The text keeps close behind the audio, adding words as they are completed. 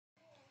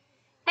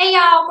Hey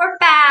y'all, we're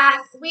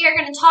back. We are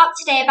going to talk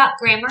today about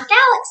Grammar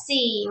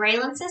Galaxy.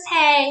 Raylan says,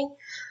 hey.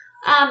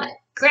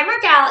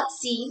 Grammar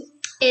Galaxy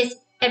is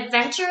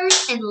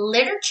Adventures in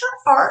Literature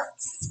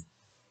Arts,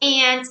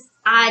 and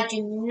I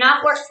do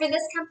not work for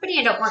this company.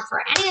 I don't work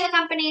for any of the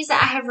companies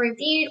that I have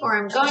reviewed or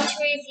am going to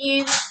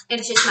review.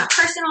 It's just my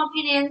personal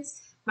opinions,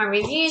 my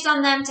reviews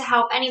on them to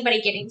help anybody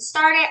getting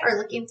started or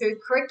looking through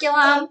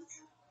curriculum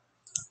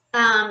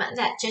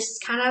that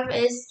just kind of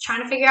is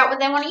trying to figure out what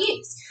they want to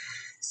use.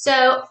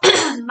 So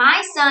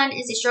my son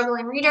is a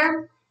struggling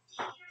reader.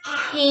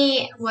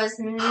 He was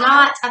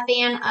not a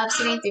fan of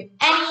sitting through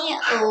any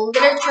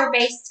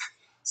literature-based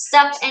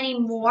stuff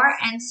anymore,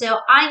 and so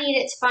I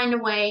needed to find a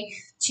way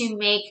to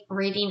make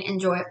reading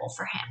enjoyable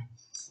for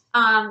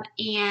him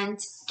and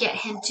get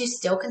him to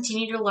still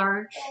continue to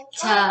learn,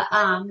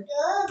 to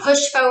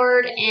push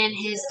forward in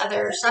his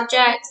other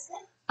subjects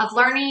of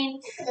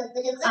learning.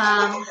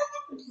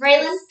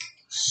 Raylan,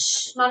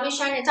 shh, Mommy's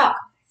trying to talk.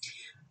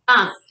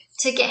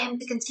 To get him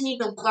to continue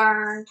to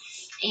learn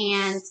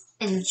and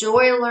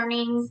enjoy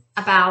learning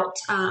about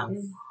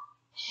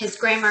his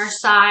grammar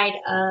side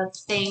of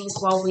things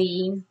while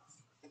we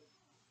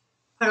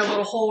put a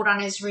little hold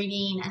on his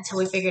reading until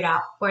we figured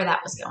out where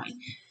that was going.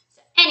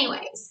 So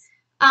anyways,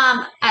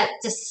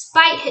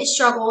 despite his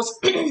struggles,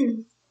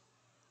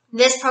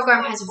 this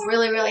program has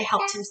really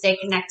helped him stay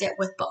connected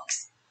with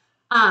books.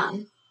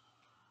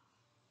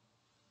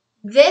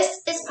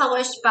 This is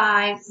published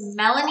by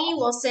Melanie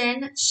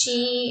Wilson.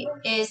 She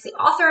is the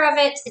author of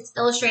it. It's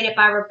illustrated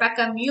by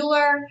Rebecca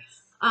Mueller.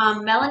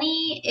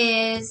 Melanie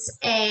is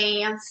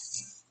a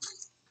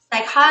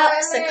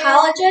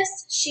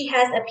psychologist. She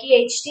has a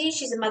PhD.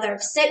 She's a mother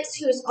of 6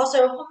 who is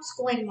also a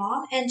homeschooling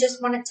mom and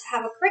just wanted to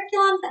have a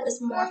curriculum that was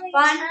more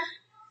fun.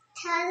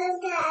 Tell them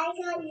that I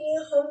got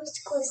new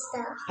homeschool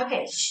stuff.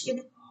 Okay,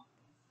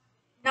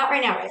 not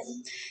right now, right?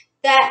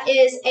 That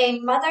is a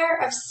mother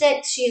of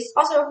 6. She is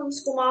also a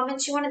homeschool mom,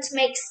 and she wanted to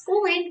make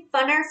schooling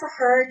funner for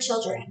her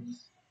children.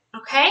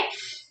 Okay?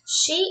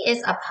 She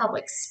is a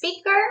public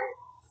speaker.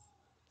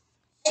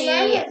 She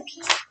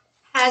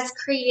has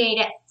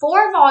created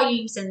 4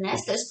 volumes in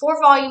this. Those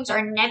 4 volumes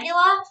are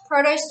Nebula,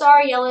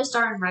 Protostar, Yellow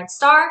Star, and Red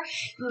Star.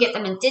 You can get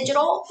them in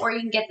digital, or you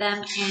can get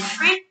them in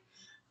print.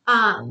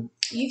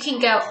 You can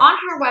go on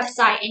her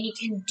website and you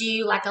can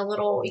do like a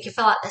little, you can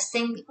fill out this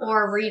thing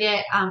or read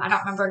it. I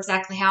don't remember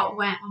exactly how it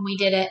went when we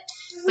did it,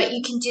 but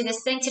you can do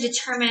this thing to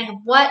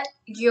determine what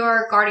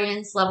your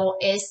guardian's level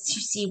is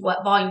to see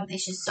what volume they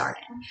should start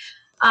in.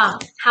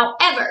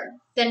 However,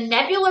 the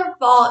Nebula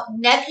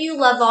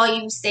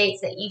volume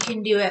states that you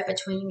can do it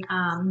between,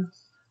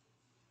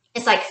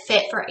 it's like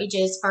fit for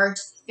ages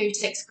 1st through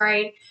 6th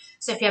grade.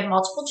 So if you have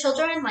multiple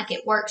children, like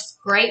it works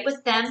great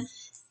with them.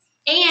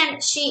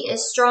 And she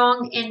is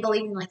strong in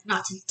believing like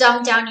not to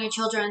dumb down your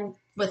children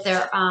with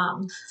their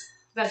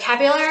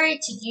vocabulary,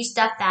 to use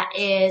stuff that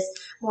is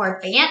more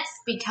advanced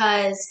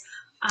because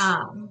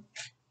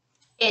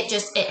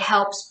it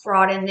helps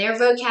broaden their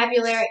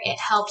vocabulary, it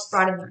helps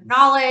broaden their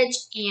knowledge,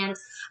 and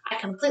I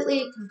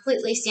completely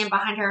stand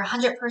behind her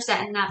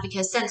 100% in that,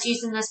 because since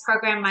using this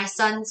program, my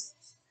son's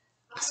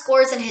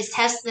scores in his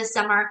tests this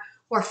summer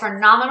were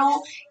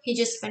phenomenal. He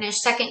just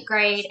finished 2nd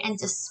grade, and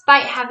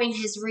despite having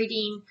his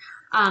reading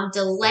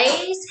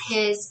delays,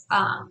 his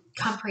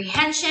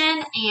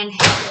comprehension and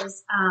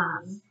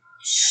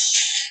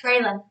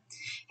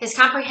his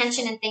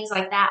comprehension and things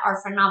like that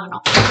are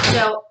phenomenal.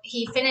 So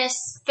he finished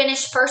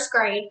 2nd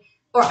grade,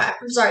 or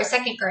I'm sorry,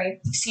 2nd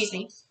grade, excuse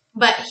me.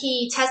 But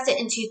he tested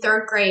into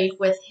 3rd grade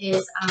with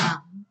his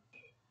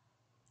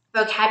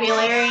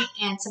vocabulary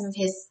and some of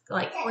his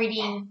like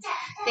reading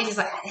things,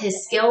 like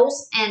his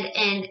skills,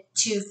 and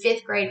to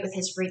 5th grade with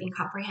his reading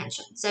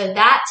comprehension. So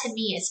that to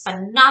me is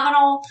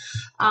phenomenal,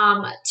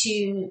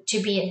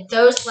 to be at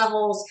those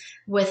levels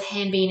with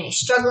him being a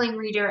struggling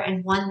reader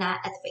and one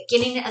that at the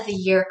beginning of the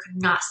year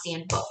could not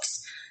stand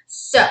books.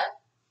 So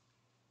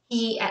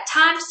he at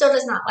times still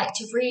does not like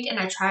to read, and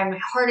I try my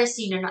hardest,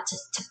 not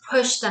to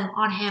push them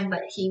on him,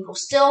 but he will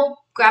still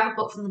grab a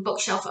book from the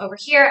bookshelf over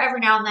here every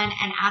now and then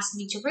and ask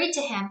me to read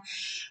to him.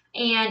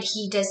 And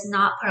he does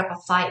not put up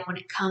a fight when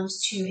it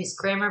comes to his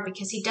grammar,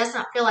 because he does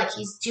not feel like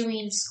he's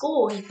doing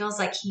school. He feels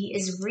like he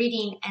is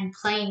reading and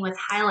playing with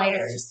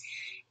highlighters.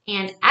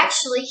 And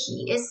actually,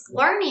 he is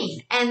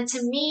learning. And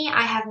to me,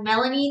 I have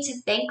Melanie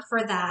to thank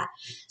for that.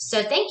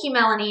 So thank you,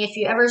 Melanie, if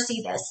you ever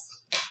see this.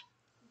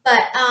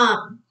 But,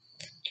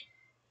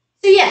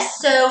 so yes,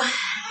 so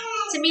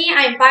to me,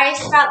 I'm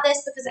biased about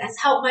this because it has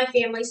helped my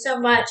family so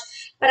much.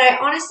 But I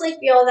honestly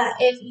feel that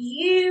if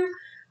you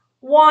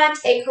want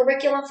a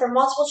curriculum for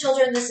multiple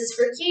children, this is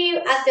for you.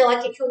 I feel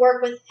like it could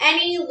work with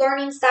any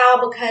learning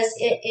style, because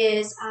it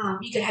is,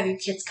 you could have your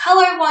kids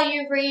color while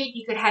you read.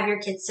 You could have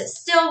your kids sit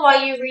still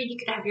while you read. You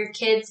could have your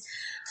kids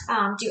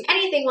do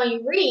anything while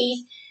you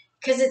read,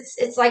 because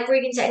it's like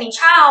reading to any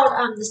child.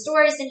 The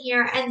stories in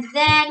here, and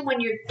then when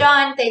you're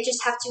done, they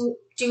just have to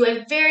do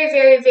a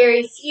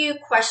very few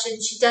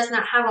questions. She does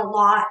not have a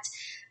lot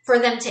for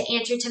them to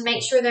answer to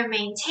make sure they're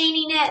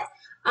maintaining it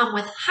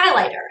with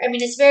highlighter. I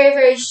mean, it's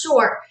very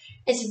short.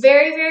 It's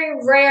very, very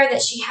rare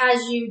that she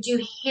has you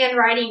do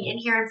handwriting in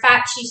here. In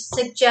fact, she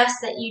suggests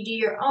that you do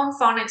your own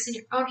phonics and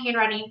your own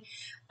handwriting,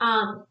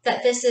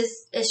 that this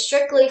is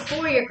strictly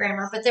for your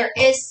grammar, but there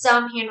is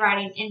some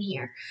handwriting in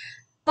here.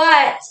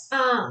 But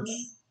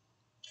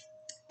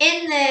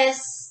in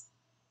this,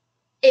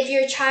 if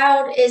your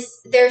child is,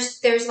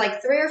 there's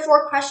like 3 or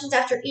 4 questions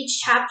after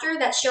each chapter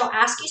that she'll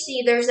ask you. So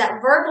there's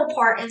that verbal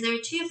part in there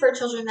too for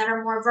children that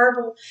are more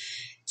verbal,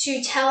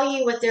 to tell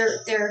you what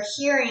they're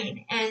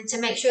hearing and to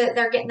make sure that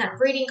they're getting that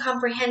reading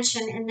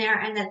comprehension in there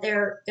and that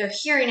they're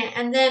hearing it.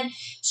 And then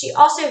she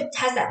also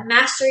has that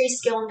mastery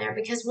skill in there,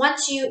 because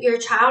once your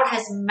child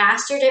has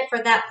mastered it for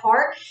that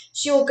part,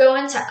 she will go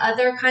into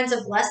other kinds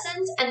of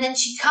lessons, and then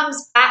she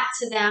comes back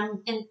to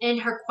them in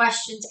her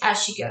questions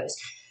as she goes.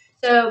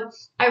 So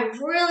I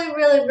really,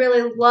 really,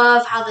 really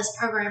love how this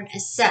program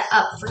is set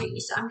up for you.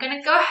 So I'm going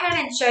to go ahead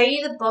and show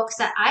you the books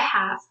that I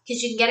have,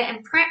 because you can get it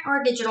in print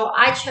or digital.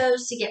 I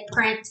chose to get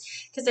print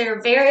because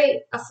they're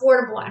very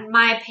affordable in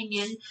my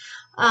opinion.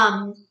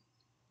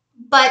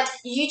 But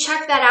you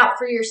check that out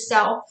for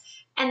yourself.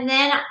 And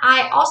then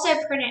I also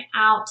printed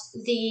out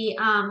the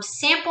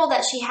sample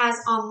that she has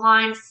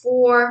online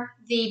for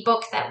the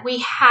book that we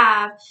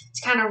have,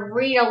 to kind of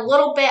read a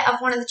little bit of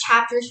one of the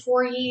chapters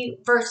for you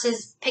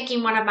versus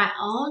picking one of my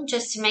own,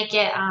 just to make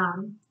it,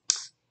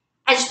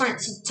 I just wanted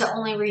to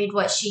only read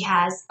what she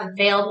has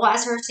available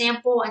as her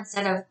sample,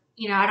 instead of,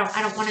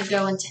 I don't want to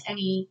go into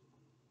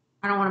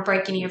I don't want to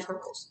break any of her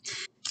rules.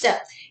 So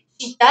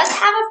she does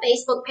have a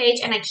Facebook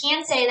page, and I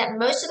can say that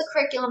most of the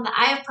curriculum that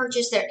I have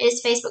purchased, there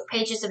is Facebook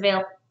pages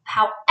available.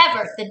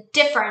 However, the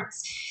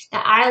difference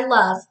that I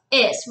love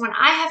is when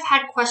I have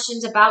had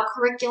questions about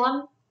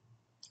curriculum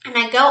and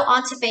I go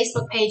onto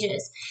Facebook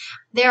pages,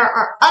 there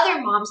are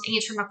other moms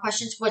answering my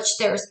questions, which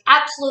there's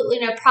absolutely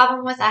no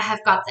problem with. I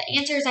have got the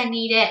answers I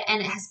needed,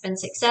 and it has been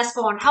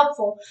successful and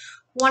helpful.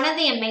 One of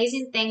the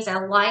amazing things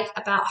I like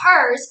about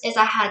hers is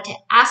I had to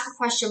ask a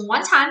question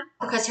one time,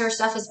 because her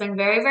stuff has been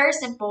very, very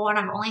simple, and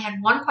I've only had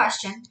one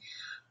question.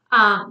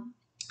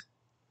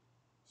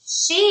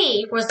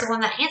 She was the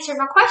one that answered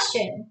my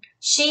question.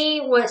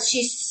 She's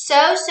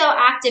so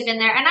active in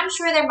there, and I'm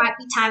sure there might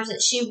be times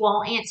that she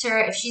won't answer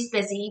if she's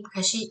busy,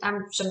 because she's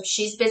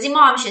a busy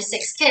mom. She has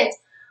 6 kids.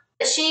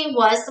 But she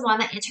was the one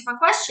that answered my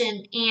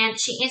question, and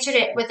she answered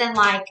it within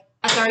like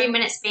a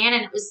 30-minute span,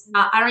 and it was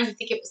not, I don't even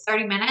think it was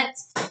 30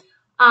 minutes.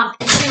 And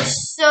she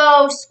was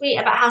so sweet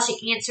about how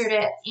she answered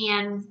it,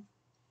 and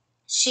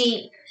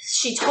she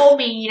told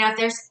me, if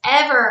there's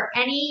ever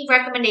any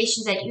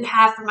recommendations that you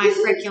have for my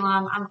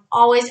curriculum, I'm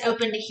always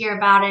open to hear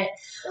about it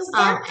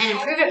and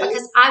improve it,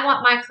 because I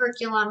want my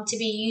curriculum to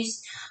be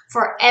used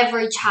for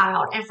every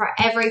child and for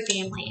every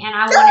family, and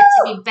I want it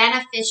to be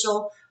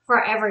beneficial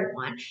for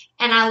everyone.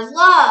 And I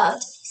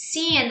loved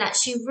seeing that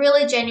she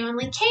really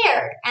genuinely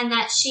cared, and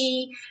that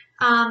she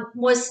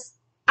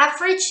I've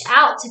reached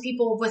out to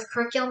people with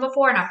curriculum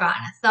before, and I've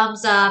gotten a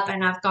thumbs up,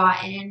 and I've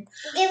gotten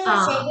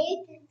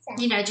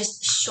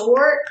just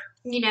short,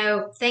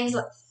 things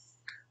like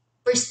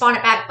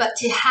responded back. But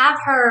to have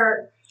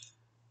her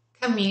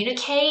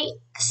communicate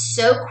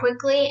so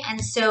quickly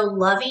and so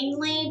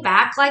lovingly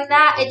back like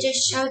that, it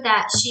just showed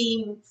that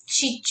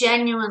she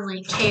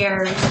genuinely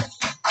cares.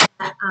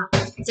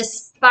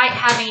 Despite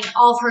having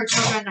all of her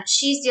children that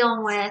she's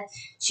dealing with,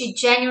 she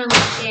genuinely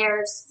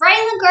cares.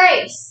 Raylan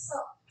Grace.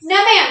 No,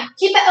 ma'am.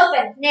 Keep it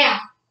open now.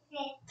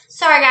 Okay.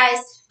 Sorry,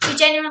 guys. She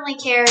genuinely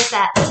cares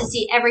to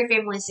see every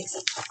family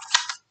succeed.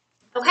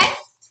 Okay?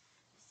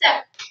 So,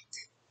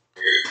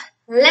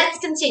 let's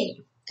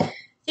continue. So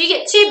you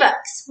get 2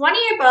 books. One of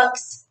your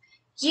books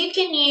you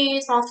can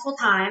use multiple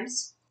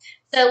times.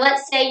 So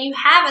let's say you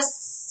have a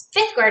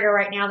 5th grader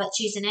right now that's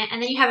using it, and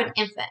then you have an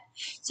infant.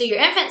 So your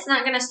infant's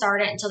not going to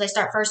start it until they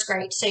start 1st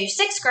grade. So your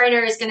 6th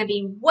grader is going to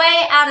be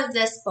way out of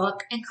this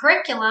book and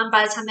curriculum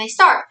by the time they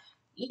start.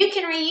 You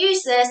can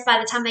reuse this by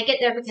the time they get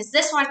there, because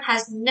this one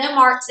has no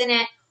marks in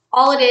it.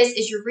 All it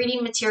is your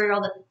reading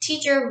material that the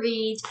teacher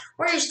reads,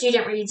 or your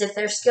student reads if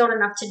they're skilled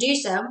enough to do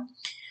so.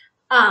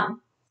 And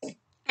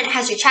it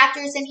has your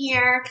chapters in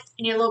here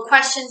and your little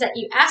questions that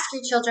you ask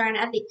your children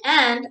at the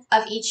end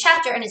of each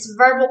chapter, and it's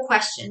verbal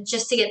questions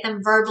just to get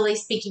them verbally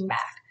speaking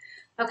back.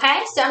 Okay,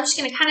 so I'm just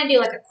going to kind of do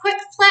like a quick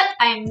flip.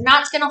 I am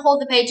not going to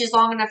hold the pages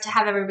long enough to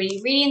have everybody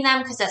reading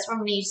them, because that's what I'm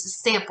going to use the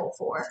sample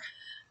for.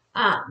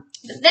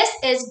 This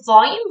is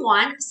volume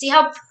 1. See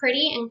how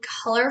pretty and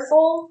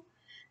colorful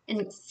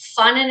and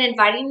fun and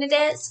inviting it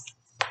is?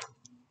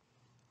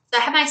 So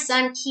I have my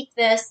son keep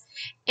this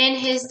in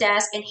his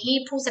desk, and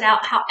he pulls it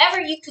out. However,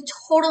 you could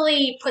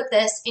totally put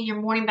this in your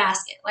morning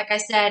basket. Like I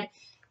said,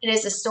 it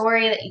is a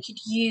story that you could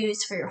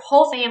use for your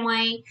whole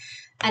family,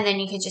 and then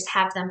you could just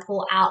have them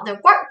pull out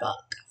their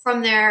workbook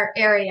from their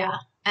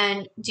area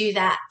and do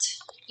that.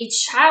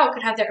 Each child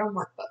could have their own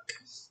workbook.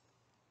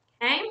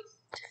 Okay?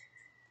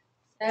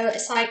 So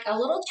it's like a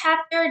little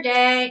chapter a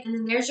day, and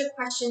then there's your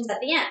questions at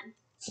the end.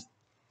 So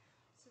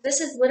this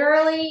is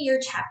literally your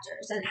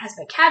chapters, and it has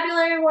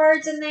vocabulary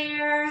words in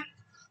there.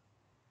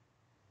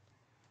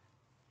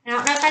 I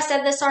don't know if I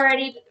said this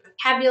already, but the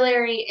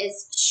vocabulary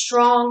is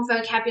strong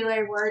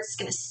vocabulary words. It's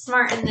going to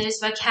smarten those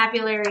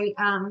vocabulary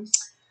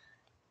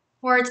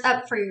words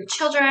up for your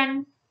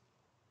children.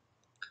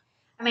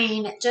 I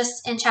mean,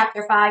 just in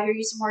chapter 5, you're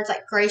using words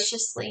like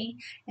graciously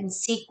and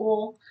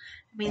sequel.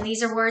 I mean,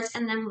 these are words,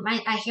 and then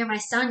I hear my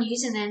son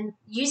using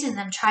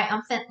them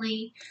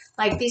triumphantly.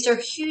 Like, these are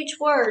huge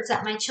words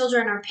that my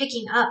children are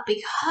picking up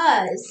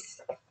because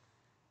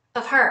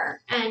of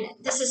her. And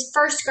this is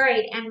first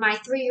grade, and my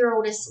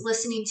 3-year-old is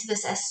listening to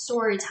this as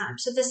story time.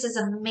 So this is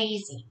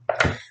amazing.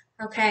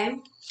 Okay.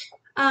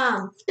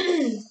 So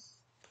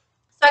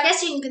I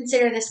guess you can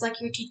consider this like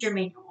your teacher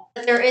manual.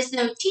 But there is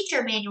no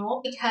teacher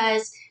manual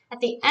because at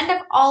the end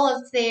of all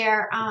of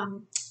their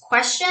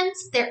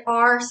questions, there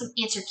are some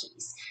answer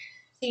keys.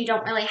 So you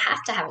don't really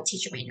have to have a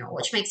teacher manual,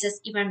 which makes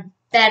this even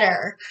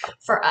better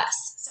for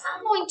us. So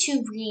I'm going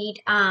to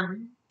read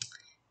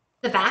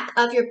the back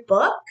of your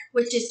book,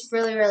 which is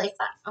really, really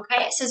fun.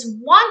 Okay, it says,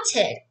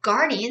 wanted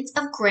guardians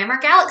of Grammar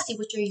Galaxy,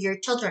 which are your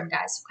children,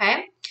 guys.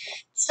 Okay,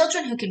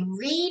 children who can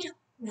read,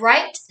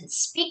 write, and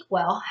speak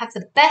well have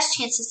the best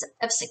chances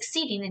of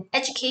succeeding in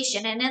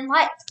education and in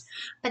life.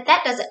 But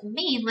that doesn't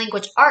mean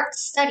language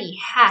arts study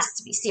has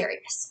to be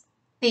serious.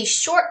 These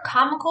short,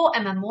 comical,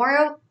 and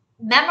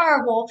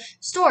memorable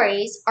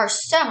stories are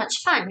so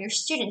much fun, your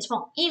students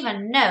won't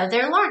even know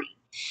they're learning.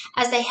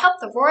 As they help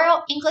the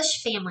Royal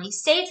English family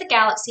save the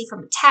galaxy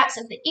from attacks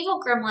of the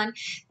evil gremlin,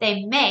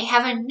 they may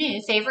have a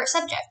new favorite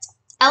subject.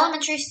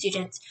 Elementary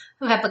students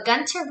who have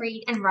begun to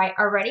read and write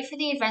are ready for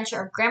the adventure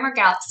of Grammar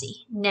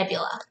Galaxy,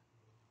 Nebula.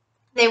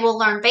 They will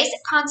learn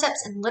basic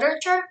concepts in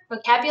literature,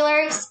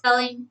 vocabulary,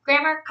 spelling,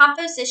 grammar,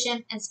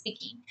 composition, and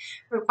speaking.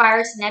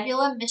 Requires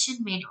Nebula Mission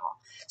Manual.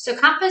 So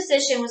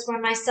composition was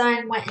when my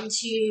son went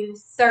into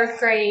 3rd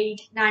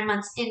grade, 9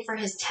 months in for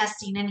his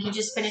testing, and he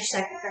just finished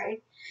 2nd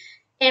grade.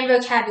 And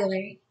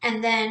vocabulary.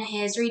 And then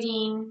his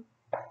reading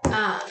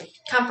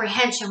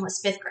comprehension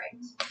was 5th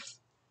grade.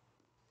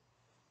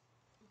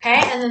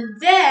 Okay, and then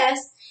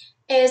this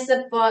is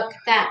the book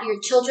that your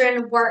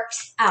children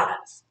works out of.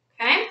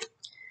 Okay,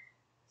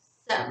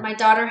 so my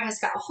daughter has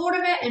got a hold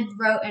of it and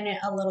wrote in it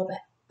a little bit.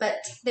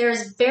 But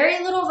there's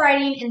very little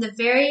writing in the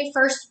very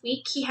first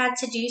week. He had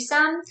to do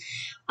some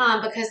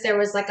because there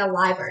was like a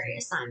library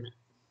assignment.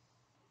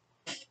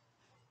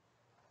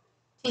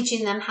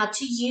 Teaching them how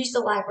to use the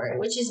library,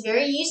 which is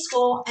very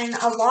useful. And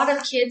a lot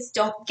of kids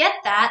don't get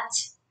that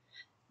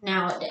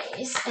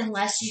nowadays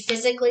unless you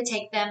physically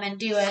take them and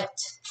do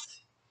it.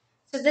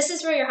 So this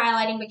is where your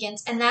highlighting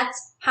begins. And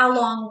that's how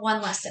long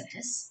one lesson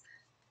is.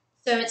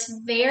 So it's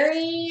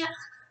very...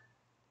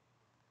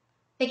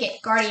 They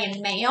get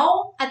guardian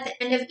mail at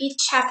the end of each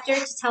chapter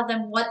to tell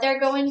them what they're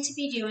going to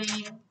be doing.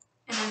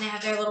 And then they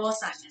have their little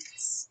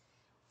assignments.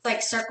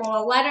 Like circle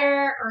a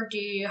letter or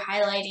do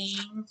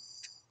highlighting.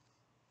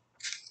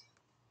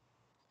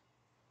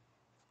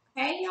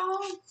 Okay, y'all.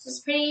 This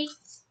is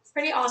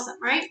pretty awesome,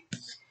 right?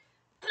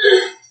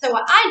 So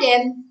what I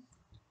did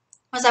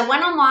was I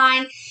went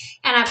online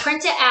and I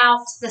printed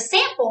out the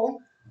sample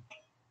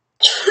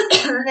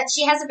that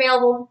she has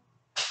available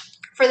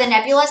for the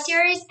Nebula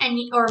series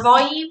or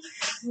volume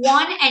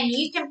 1, and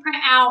you can print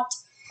out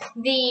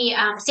the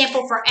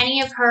sample for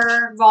any of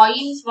her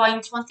volumes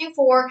 1 through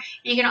 4. And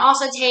you can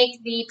also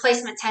take the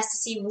placement test to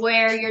see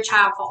where your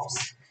child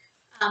falls.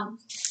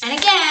 And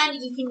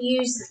again, you can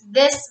use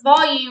this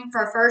volume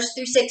for 1st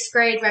through 6th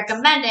grade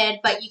recommended,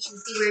 but you can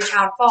see where your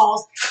child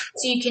falls,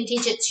 so you can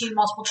teach it to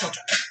multiple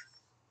children.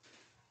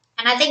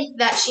 And I think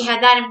that she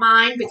had that in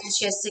mind because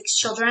she has 6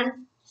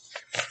 children,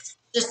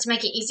 just to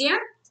make it easier.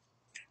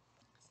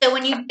 So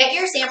when you get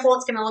your sample,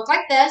 it's going to look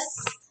like this.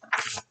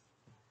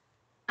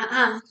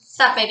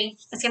 Stop, baby.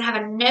 It's going to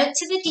have a note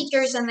to the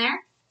teachers in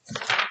there.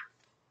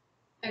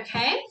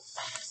 Okay.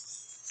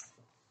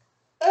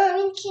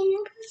 Can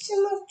you put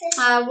some of this?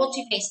 We'll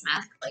do face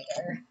mask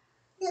later.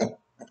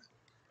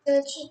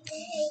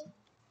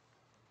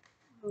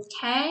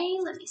 Okay,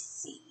 let me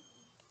see.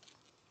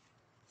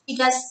 She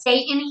does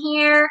state in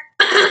here,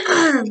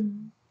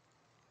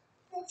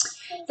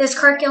 this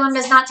curriculum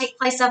does not take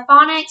place of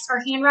phonics or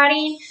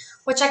handwriting,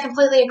 which I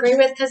completely agree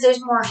with because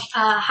there's more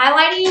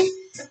highlighting.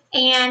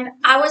 And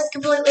I was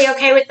completely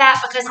okay with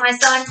that because my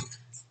son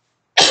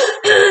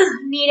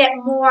needed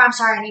more, I'm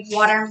sorry, I need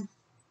water,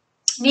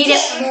 needed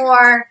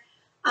more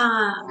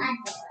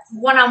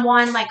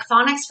one-on-one like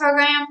phonics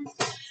program.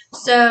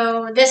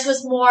 So this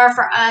was more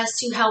for us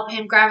to help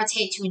him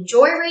gravitate to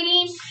enjoy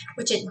reading,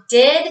 which it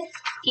did,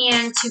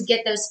 and to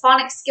get those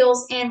phonics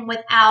skills in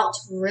without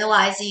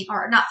realizing,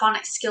 or not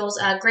phonics skills,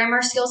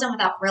 grammar skills in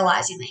without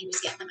realizing that he was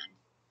getting them in.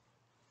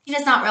 He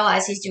does not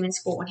realize he's doing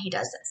school when he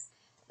does this.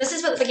 This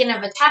is what the beginning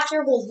of a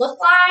chapter will look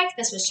like.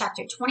 This was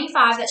chapter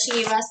 25 that she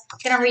gave us. I'm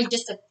going to read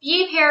just a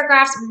few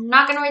paragraphs. I'm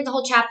not going to read the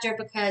whole chapter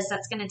because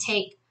that's going to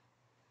take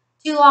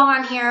too long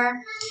on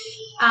here.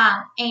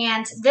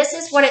 And this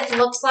is what it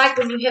looks like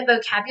when you hit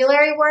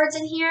vocabulary words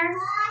in here.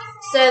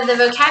 So the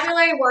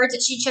vocabulary words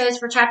that she chose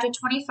for chapter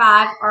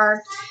 25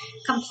 are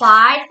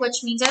complied,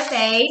 which means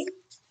obeyed,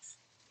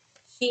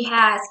 He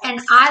has,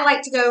 and I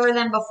like to go over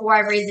them before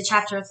I read the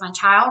chapter with my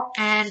child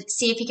and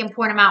see if he can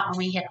point them out when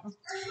we hit them.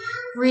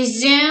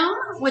 Resume,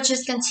 which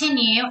is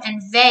continue,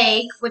 and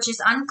vague, which is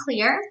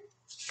unclear.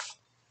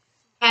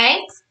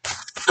 Okay?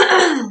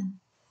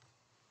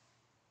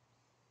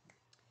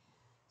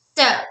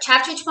 So,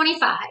 chapter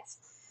 25.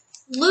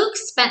 Luke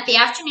spent the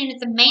afternoon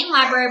at the main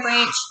library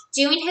branch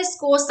doing his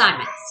school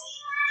assignments.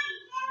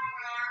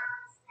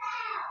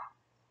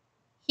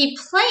 He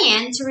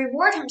planned to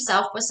reward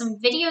himself with some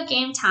video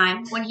game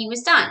time when he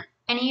was done,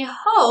 and he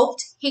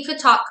hoped he could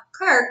talk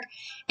Kirk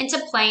into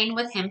playing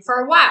with him for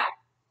a while.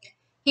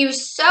 He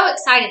was so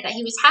excited that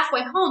he was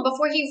halfway home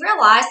before he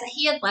realized that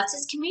he had left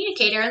his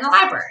communicator in the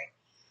library.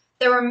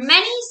 There were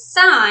many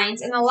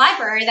signs in the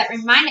library that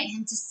reminded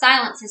him to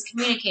silence his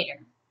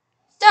communicator.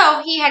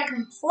 So he had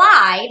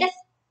complied,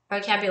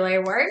 vocabulary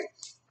word,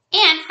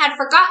 and had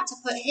forgotten to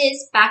put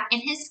his back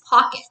in his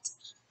pocket.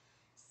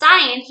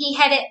 Sighing, he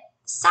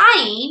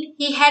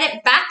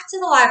headed back to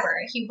the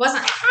library. He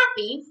wasn't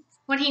happy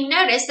when he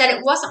noticed that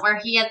it wasn't where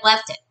he had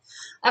left it.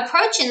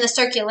 Approaching the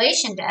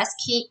circulation desk,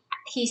 he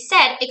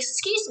said,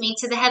 "Excuse me,"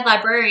 to the head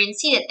librarian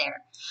seated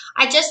there.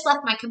 "I just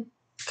left my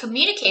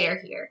communicator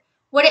here.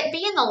 Would it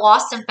be in the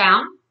lost and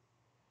found?"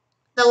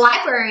 The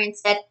librarian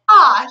said,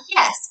 "Ah,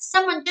 yes,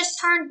 someone just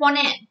turned one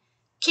in.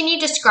 Can you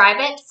describe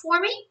it for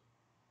me?"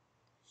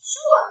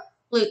 "Sure,"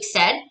 Luke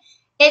said.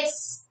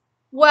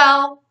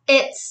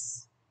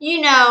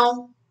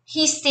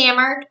 He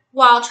stammered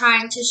while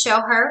trying to show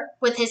her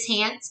with his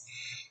hands.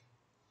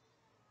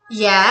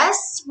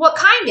 "Yes, what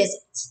kind is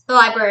it?" The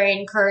librarian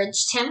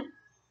encouraged him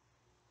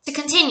to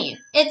continue.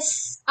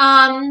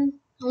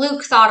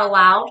 Luke thought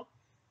aloud.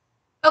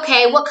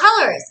 "Okay, what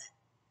color is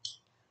it?"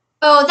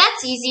 "Oh,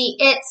 that's easy.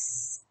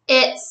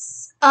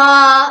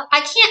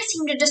 I can't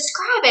seem to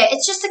describe it.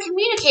 It's just a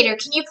communicator.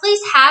 Can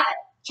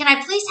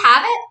I please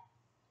have it?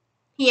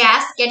 He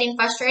asked, getting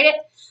frustrated.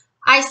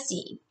 "I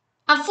see.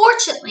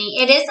 Unfortunately,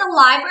 it is a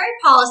library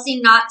policy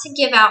not to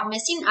give out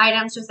missing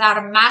items without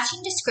a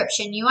matching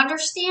description, you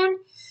understand?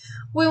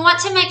 We want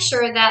to make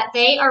sure that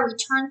they are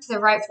returned to the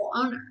rightful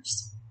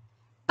owners."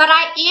 "But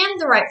I am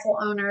the rightful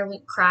owner,"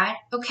 Luke cried.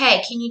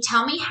 "Okay, can you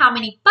tell me how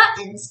many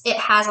buttons it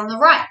has on the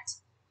right?"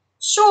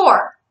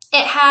 "Sure,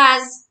 it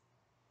has,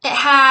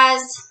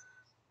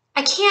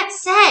 I can't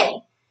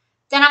say."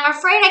 "Then I'm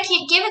afraid I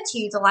can't give it to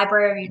you," the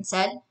librarian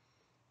said.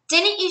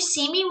 "Didn't you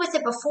see me with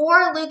it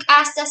before?" Luke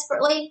asked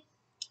desperately.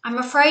 "I'm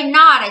afraid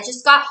not. I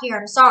just got here.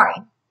 I'm sorry."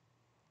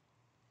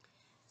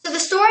 So the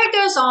story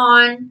goes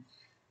on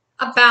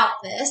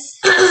about this,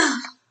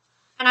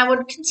 and I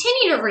would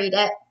continue to read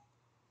it.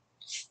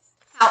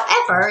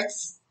 However,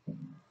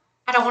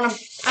 I don't want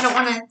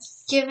to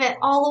give it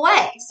all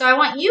away. So I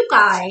want you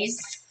guys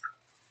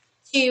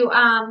to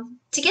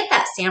get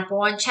that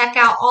sample and check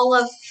out all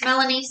of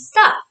Melanie's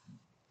stuff.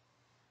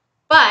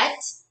 But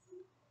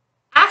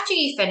after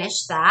you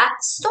finish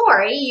that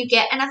story, you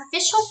get an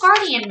official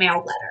Guardian mail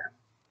letter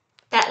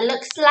that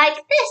looks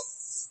like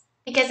this.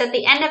 Because at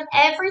the end of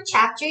every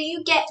chapter,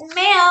 you get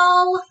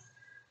mail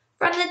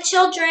from the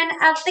children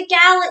of the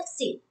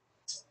galaxy.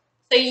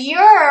 So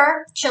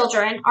your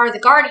children are the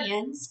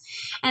Guardians,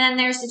 and then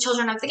there's the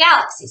children of the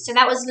galaxy. So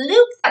that was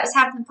Luke that was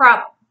having the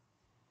problem.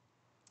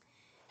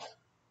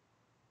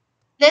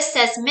 This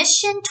says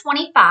Mission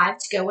 25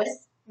 to go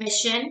with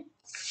mission,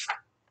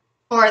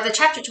 or the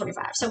chapter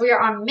 25. So we are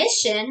on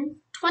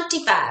Mission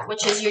 25,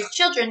 which is your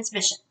children's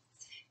mission.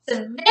 So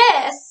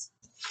this,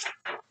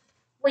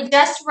 we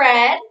just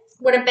read,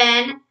 would have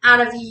been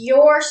out of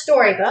your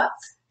storybook.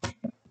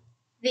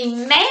 The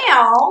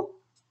mail,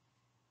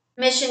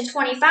 Mission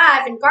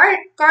 25, and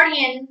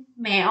Guardian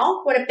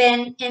mail would have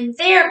been in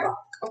their book,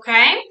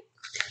 okay?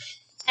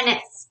 And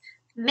it's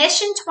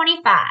Mission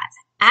 25,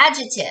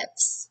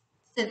 adjectives.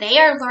 So they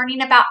are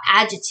learning about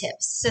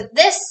adjectives. So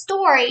this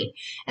story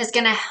is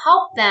going to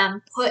help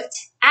them put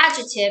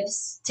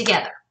adjectives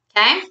together,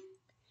 okay?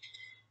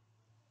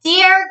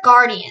 Dear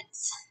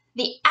Guardians,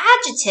 the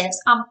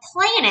adjectives on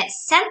planet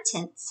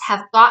Sentence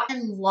have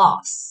gotten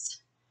lost.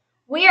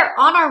 We are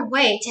on our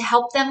way to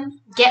help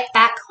them get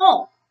back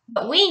home,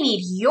 but we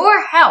need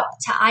your help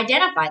to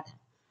identify them.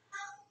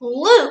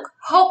 Luke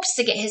hopes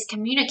to get his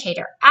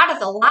communicator out of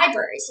the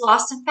libraries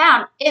lost and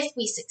found if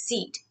we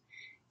succeed.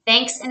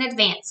 Thanks in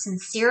advance.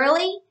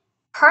 Sincerely,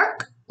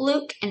 Kirk,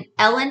 Luke, and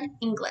Ellen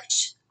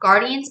English,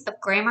 Guardians of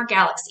Grammar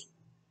Galaxy.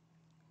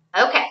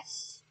 Okay,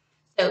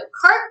 so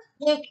Kirk,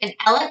 Luke, and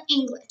Ellen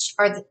English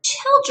are the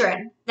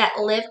children that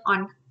live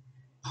on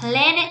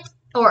planet,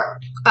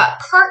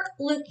 Kirk,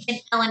 Luke,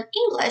 and Ellen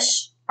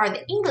English are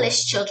the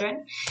English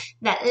children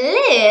that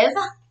live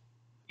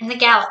in the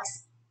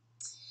galaxy.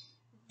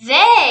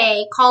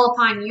 They call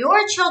upon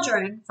your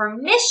children for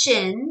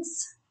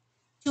missions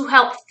to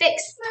help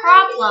fix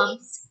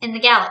problems in the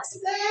galaxy.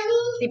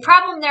 The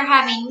problem they're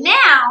having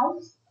now.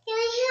 Can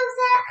I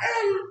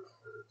have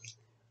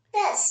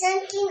that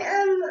sunken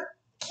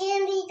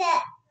candy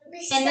that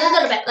in a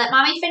little bit. Let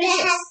mommy finish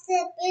this. That has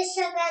the blue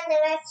circle and the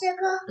red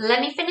circle. Let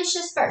me finish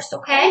this first,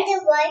 okay? And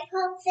the white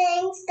pop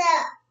things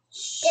that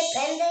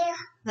Dip in there.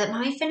 Let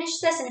me finish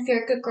this, and if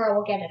you're a good girl,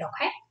 we'll get it,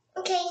 okay?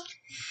 Okay.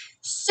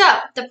 So,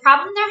 the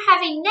problem they're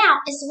having now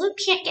is Luke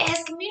can't get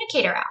his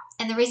communicator out.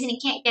 And the reason he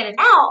can't get it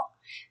out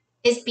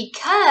is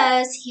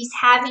because he's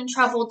having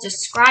trouble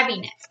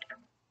describing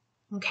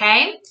it.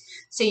 Okay?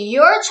 So,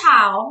 your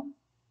child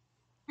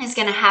is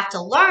going to have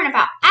to learn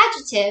about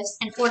adjectives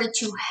in order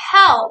to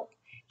help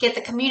get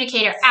the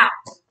communicator out.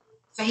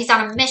 So, he's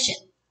on a mission.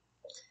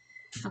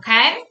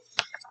 Okay?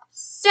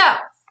 So,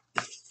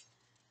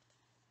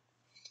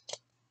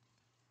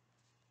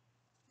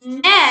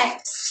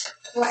 next,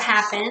 what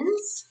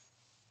happens,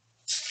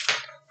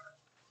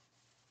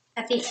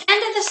 at the end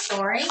of the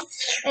story,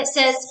 it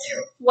says,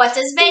 what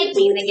does vague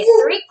mean? They get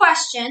 3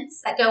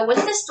 questions that go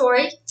with the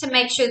story to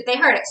make sure that they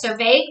heard it. So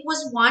vague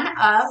was one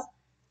of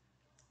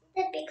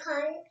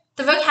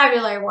the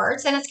vocabulary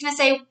words, and it's going to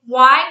say,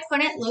 why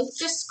couldn't Luke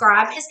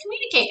describe his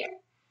communicator?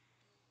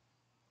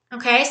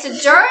 Okay, so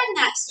during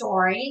that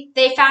story,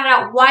 they found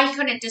out why he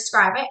couldn't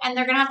describe it, and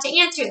they're going to have to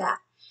answer that.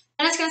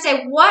 And it's going to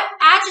say what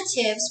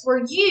adjectives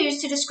were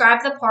used to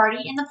describe the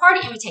party in the party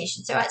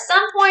invitation. So at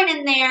some point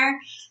in there,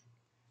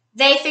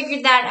 they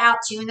figured that out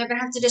too, and they're going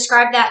to have to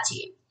describe that to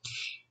you.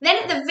 Then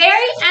at the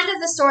very end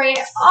of the story,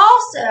 it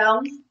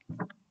also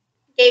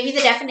gave you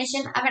the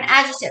definition of an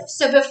adjective.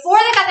 So before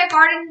they got their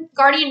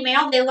guardian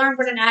mail, they learned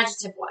what an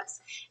adjective was.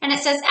 And it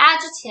says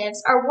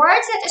adjectives are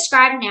words that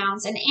describe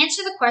nouns and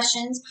answer the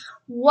questions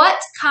what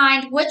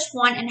kind, which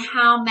one, and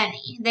how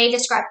many. They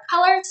describe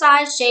color,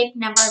 size, shape,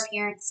 number,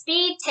 appearance,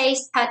 speed,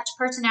 taste, touch,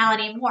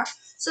 personality, and more.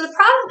 So the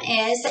problem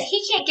is that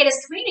he can't get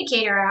his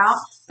communicator out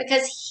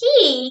because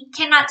he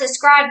cannot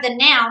describe the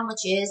noun,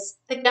 which is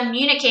the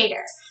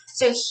communicator.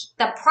 So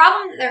the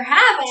problem that they're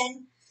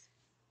having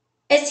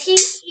is he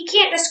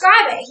can't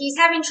describe it. He's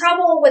having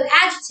trouble with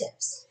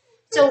adjectives.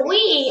 So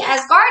we,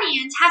 as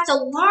guardians, have to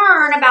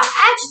learn about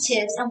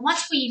adjectives. And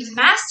once we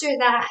master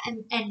that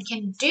and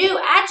can do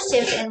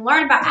adjectives and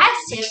learn about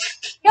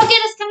adjectives, he'll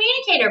get his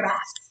communicator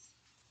back.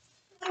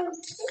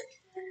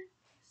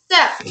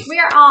 So we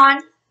are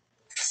on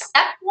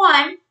step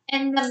 1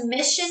 in the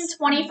mission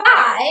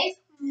 25.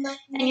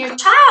 And your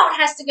child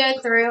has to go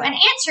through and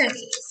answer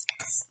these.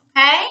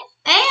 Okay?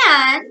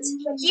 And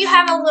you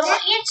have a little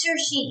answer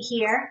sheet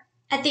here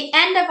at the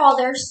end of all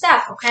their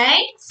stuff, okay?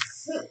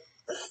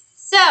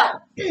 So,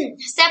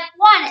 step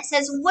 1, it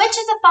says, which of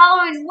the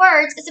following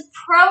words is a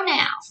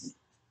pronoun?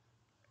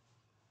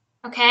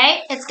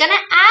 Okay? It's going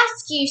to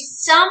ask you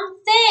some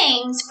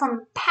things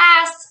from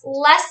past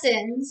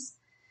lessons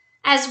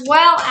as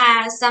well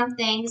as some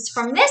things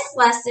from this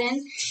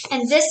lesson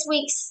and this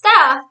week's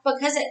stuff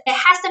because it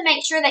has to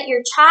make sure that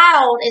your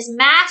child is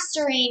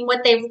mastering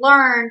what they've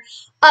learned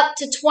up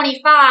to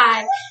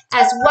 25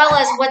 as well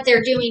as what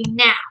they're doing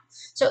now.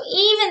 So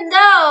even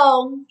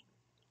though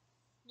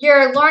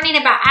you're learning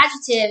about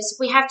adjectives,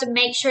 we have to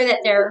make sure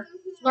that they're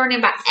learning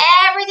about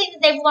everything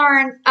that they've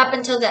learned up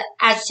until the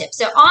adjective.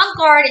 So on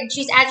guard and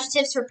choose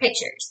adjectives for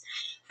pictures.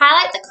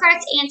 Highlight the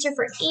correct answer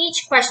for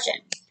each question.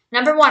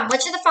 Number 1,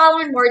 which of the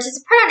following words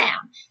is a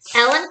pronoun?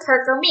 Ellen,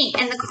 Kirk, or me?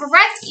 And the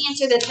correct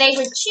answer that they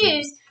would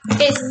choose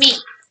is me.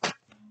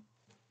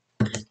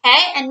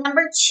 Okay, and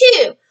number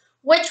 2,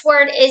 which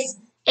word is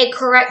a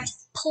correct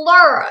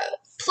plural?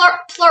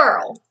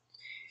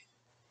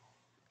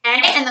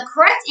 Okay, and the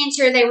correct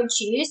answer they would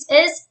choose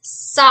is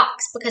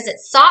socks because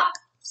it's sock,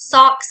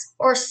 socks,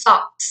 or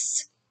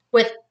socks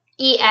with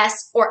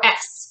ES or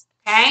S.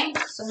 Okay,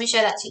 so let me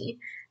show that to you.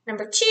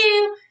 Number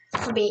 2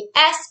 would be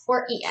S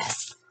or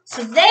ES.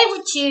 So they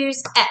would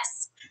choose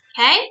S.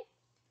 Okay,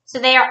 so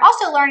they are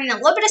also learning a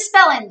little bit of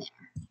spelling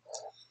there.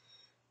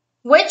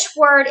 Which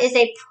word is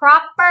a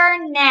proper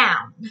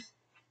noun?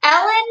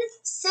 Ellen,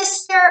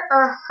 sister,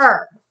 or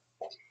her?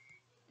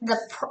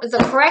 The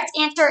correct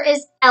answer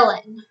is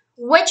Ellen.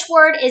 Which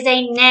word is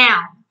a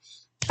noun?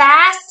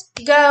 Fast,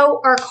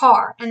 go, or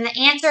car? And the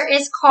answer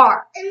is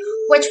car.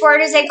 Which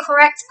word is a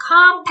correct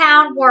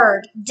compound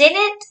word?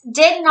 Didn't,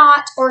 did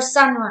not, or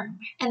sunroom?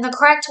 And the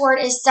correct word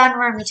is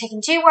sunroom. You're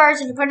taking 2 words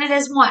and you're putting it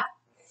as 1.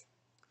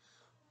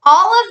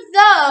 All of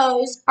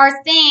those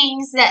are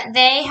things that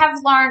they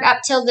have learned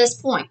up till this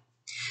point.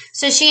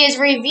 So she is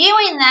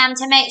reviewing them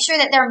to make sure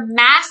that they're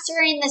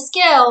mastering the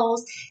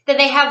skills that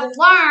they have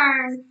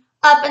learned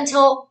up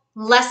until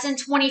lesson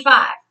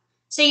 25.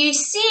 So you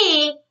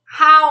see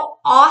how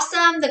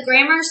awesome the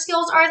grammar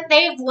skills are.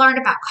 They've learned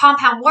about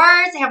compound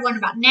words. They have learned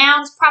about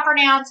nouns, proper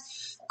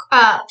nouns,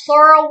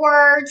 plural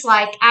words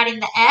like adding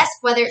the S,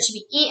 whether it should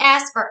be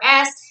ES or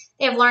S.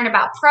 They have learned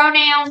about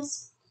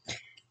pronouns.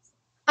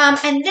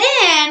 And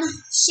then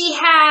she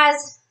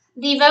has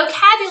the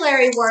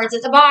vocabulary words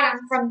at the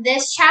bottom from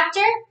this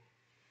chapter.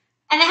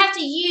 And they have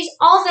to use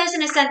all of those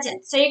in a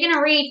sentence. So you're going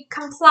to read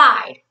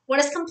complied.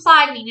 What does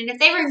complied mean? And if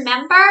they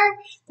remember,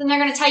 then they're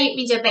going to tell you it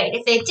means obeyed.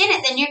 If they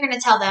didn't, then you're going to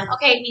tell them,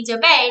 okay, it means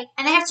obeyed.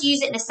 And they have to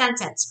use it in a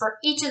sentence for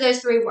each of those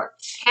 3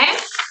 words. Okay?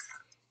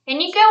 Then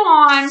you go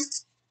on.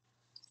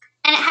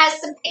 And it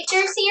has some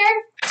pictures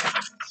here.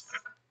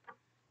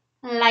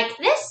 Like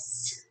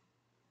this.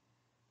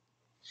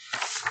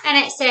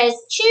 and it says,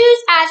 choose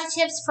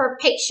adjectives for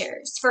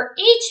pictures. For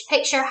each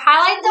picture,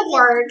 highlight the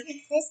word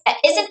that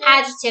is an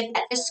adjective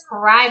that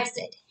describes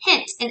it.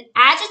 Hint, an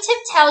adjective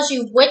tells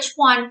you which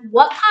one,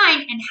 what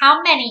kind, and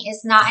how many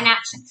is not an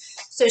action.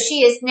 So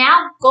she is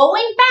now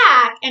going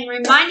back and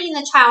reminding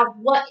the child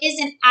what is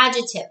an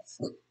adjective.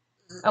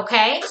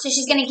 Okay, so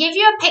she's going to give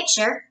you a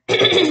picture.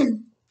 She's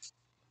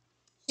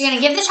going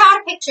to give the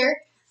child a picture.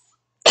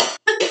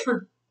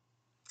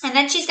 And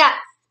then she's got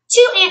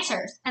 2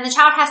 answers. And the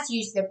child has to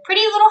use the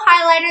pretty little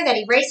highlighter that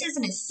erases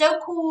and is so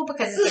cool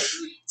because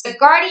it's a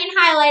Guardian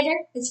highlighter.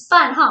 It's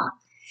fun, huh?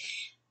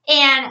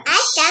 And I've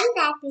done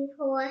that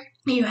before.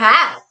 You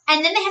have.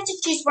 And then they have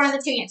to choose one of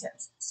the 2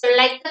 answers. So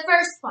like the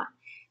first one,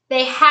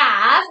 they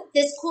have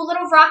this cool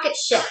little rocket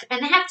ship.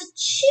 And they have to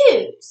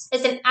choose,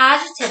 is an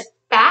adjective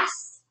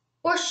fast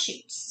or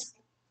shoots?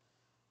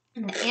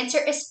 And the answer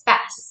is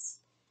fast.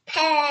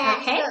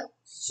 Okay?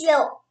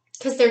 Slow.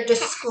 Because they're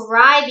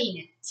describing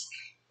it.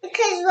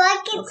 Because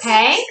rocket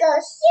Okay. ships go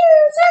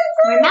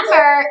shoo.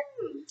 Remember,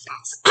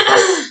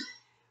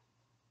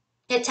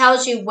 it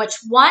tells you which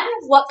one,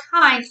 what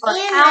kind, or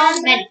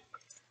how many.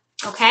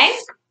 Okay?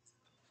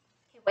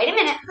 Wait a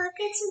minute.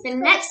 The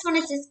next one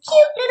is this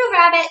cute little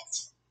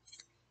rabbit.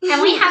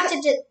 And we have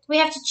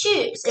to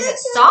choose. Is it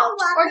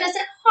soft or does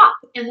it hop?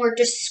 And we're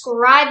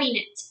describing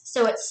it.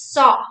 So it's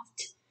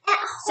soft.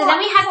 So then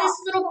we have this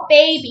little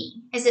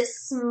baby. Is it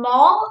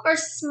small or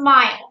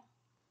smile?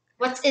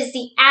 What is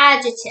the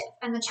adjective?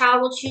 And the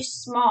child will choose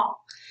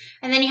small.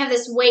 And then you have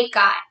this weight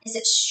guy. Is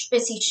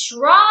he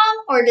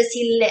strong or does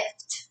he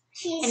lift?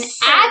 An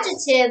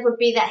adjective would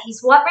be that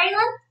he's what,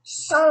 Raylan?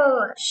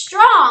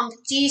 Strong.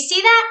 Do you see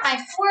that? My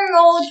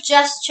 4-year-old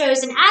just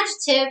chose an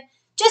adjective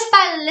just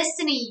by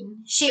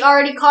listening. She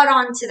already caught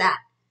on to that.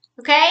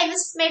 Okay?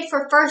 This is made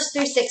for 1st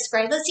through 6th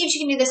grade. Let's see if she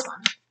can do this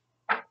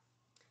one.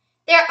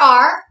 There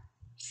are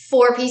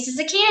 4 pieces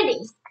of candy.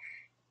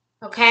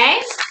 Okay?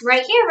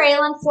 Right here,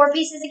 Raylan, 4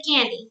 pieces of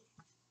candy.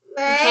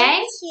 Okay?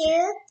 1,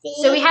 2, 3,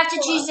 So we have to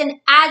 4. choose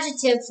an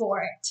adjective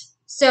for it.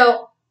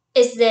 So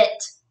is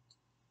it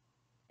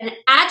an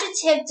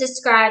adjective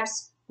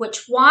describes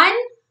which one,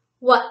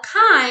 what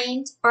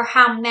kind, or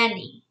how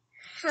many?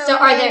 So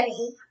are there,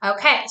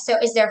 okay, so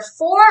is there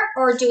 4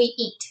 or do we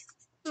eat?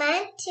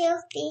 1, 2,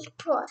 3,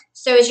 4.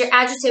 So is your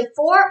adjective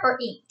 4 or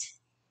eat?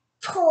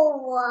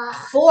 4.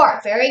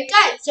 4, very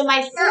good. So my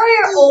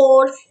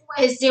 4-year-old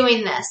is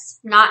doing this.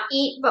 Not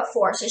eat, but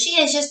 4. So she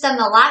has just done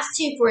the last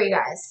 2 for you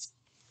guys.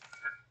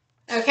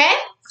 Okay?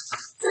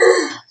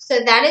 So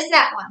that is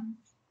that one.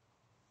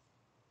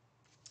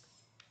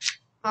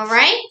 All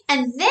right?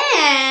 And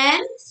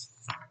then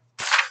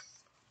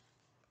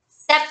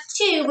step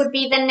 2 would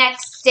be the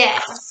next day.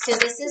 So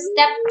this is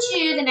step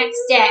 2, the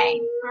next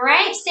day. All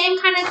right? Same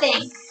kind of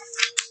thing.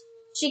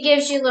 She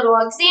gives you a little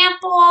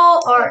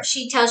example, or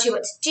she tells you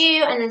what to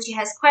do, and then she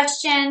has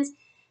questions,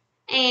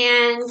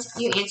 and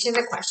you answer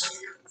the questions.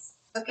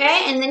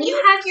 Okay? And then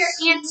you have your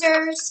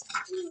answers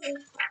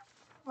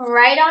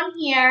right on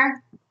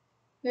here,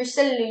 your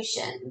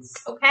solutions.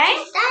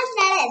 Okay?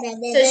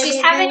 So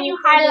she's having you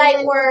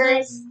highlight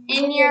words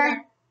in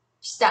your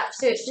stuff.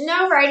 So it's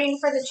no writing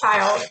for the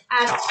child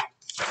at all.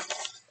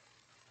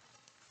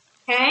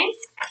 Okay?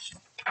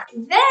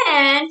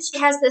 Then she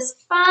has this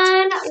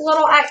fun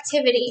little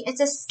activity. It's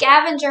a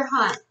scavenger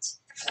hunt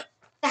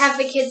to have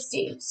the kids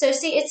do. So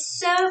see, it's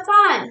so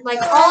fun.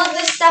 Like all of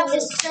this stuff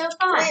is so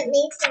fun.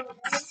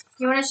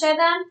 You want to show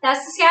them?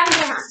 That's the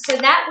scavenger hunt. So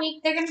that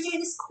week they're going to do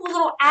this cool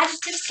little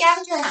adjective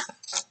scavenger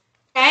hunt.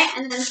 Okay,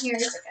 and then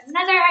here's like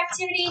another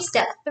activity,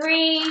 step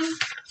 3.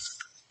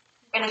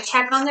 You're going to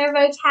check on their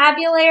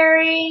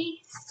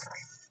vocabulary.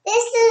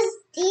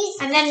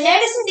 And then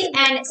notice at the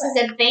end it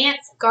says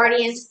advanced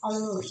guardians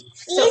only.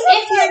 So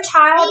if your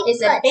child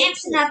is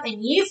advanced enough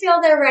and you feel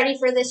they're ready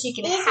for this, you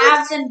can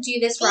have them do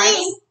this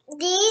writing.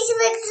 These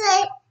looks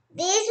like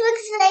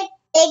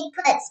Big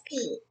Put's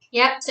P.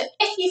 Yep, so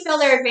if you feel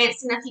they're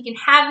advanced enough, you can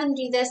have them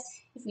do this.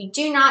 If you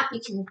do not,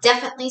 you can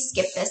definitely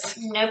skip this,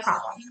 no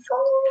problem.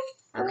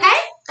 Okay?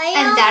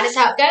 And that is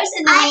how it goes.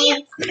 And then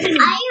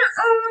I am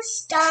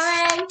almost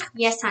done.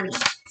 Yes, honey.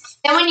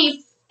 Then when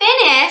you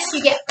finish,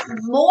 you get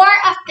more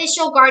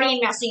official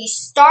Guardian mail. So you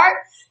start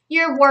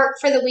your work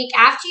for the week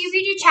after you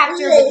read your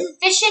chapter with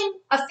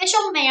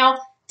official mail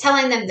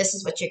telling them this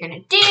is what you're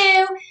going to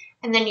do.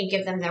 And then you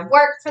give them their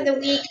work for the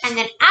week. And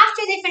then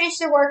after they finish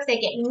their work, they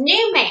get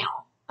new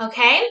mail.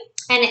 Okay?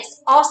 And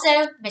it's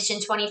also Mission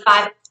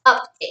 25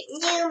 update.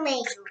 New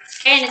mail.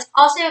 And it's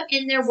also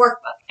in their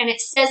workbook. And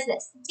it says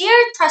this. Dear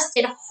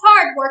trusted,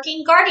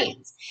 hard-working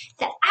guardians,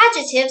 the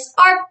adjectives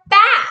are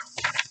back.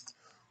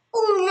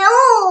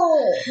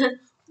 Oh, no.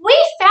 We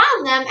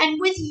found them, and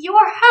with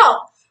your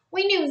help,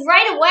 we knew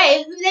right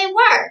away who they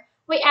were.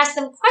 We asked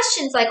them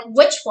questions like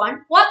which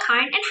one, what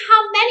kind, and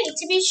how many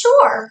to be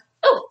sure.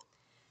 Oh,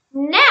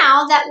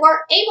 now that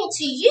we're able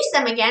to use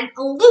them again,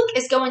 Luke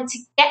is going to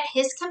get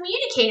his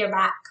communicator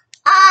back.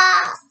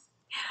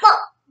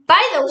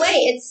 By the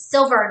way, it's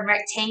silver and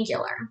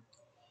rectangular.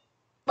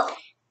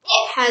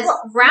 It has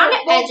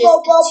rounded edges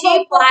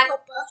and 2 black...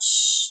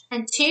 Shh.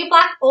 and 2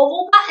 black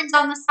oval buttons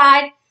on the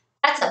side.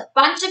 That's a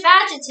bunch of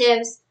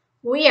adjectives.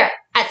 We are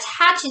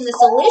attaching the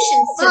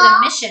solutions to the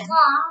mission.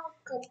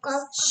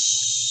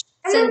 Shh.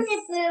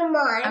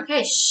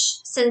 Okay,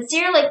 shh.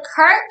 Sincerely,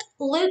 Kirk,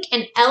 Luke,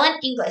 and Ellen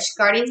English,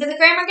 Guardians of the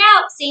Grammar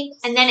Galaxy.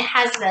 And then it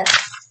has the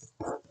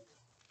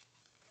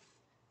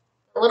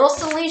little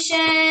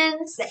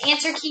solutions, the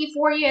answer key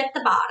for you at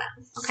the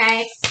bottom.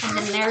 Okay, and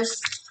then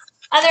there's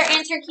other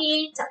answer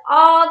key to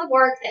all the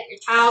work that your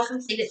child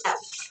completed that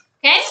week.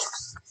 Okay?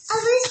 I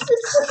wish we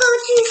could go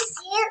to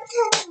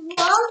Santa's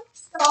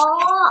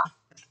workshop.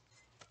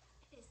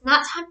 It's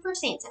not time for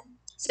Santa.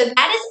 So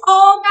that is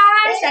all,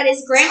 guys. That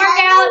is Grammar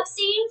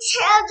Galaxy.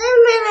 Children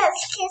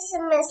minutes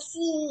Christmas.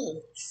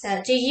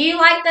 So, do you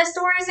like the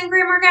stories in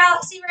Grammar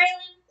Galaxy,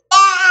 Raylan?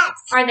 Yes.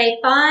 Are they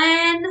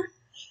fun?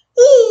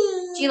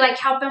 Do you like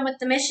helping with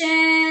the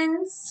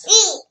missions?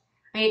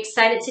 Are you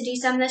excited to do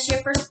some this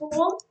year for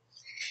school?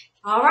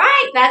 All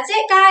right, that's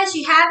it, guys.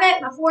 You have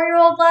it. My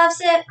 4-year-old loves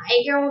it. My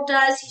 8-year-old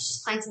does. He's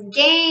just playing some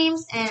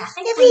games, and I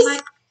think we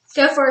might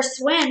go for a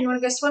swim. You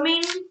want to go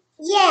swimming?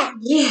 Yeah.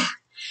 Yeah.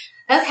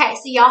 Okay,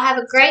 so y'all have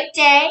a great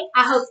day.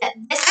 I hope that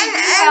this video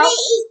helps.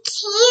 Eat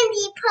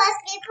candy plus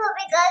before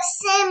we go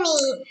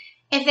swimming.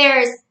 If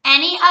there's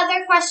any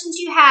other questions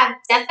you have,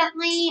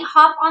 definitely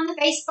hop on the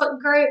Facebook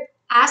group.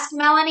 Ask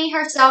Melanie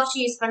herself.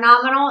 She is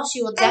phenomenal.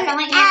 She will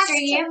definitely answer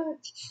you.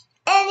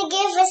 And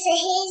give us a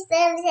huge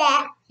thumbs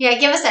up. Yeah,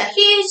 give us a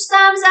huge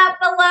thumbs up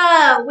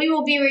below. We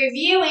will be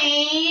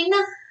reviewing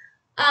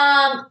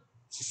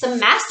some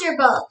master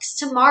books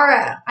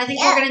tomorrow. I think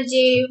we're going to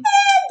do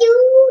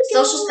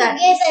social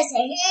studies. Give us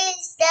a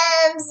huge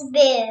thumbs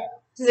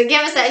up. So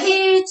give us a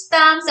huge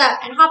thumbs up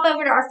and hop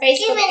over to our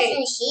Facebook page. Give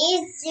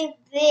us a huge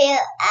thumbs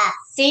up.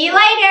 See you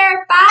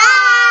later.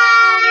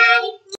 Bye.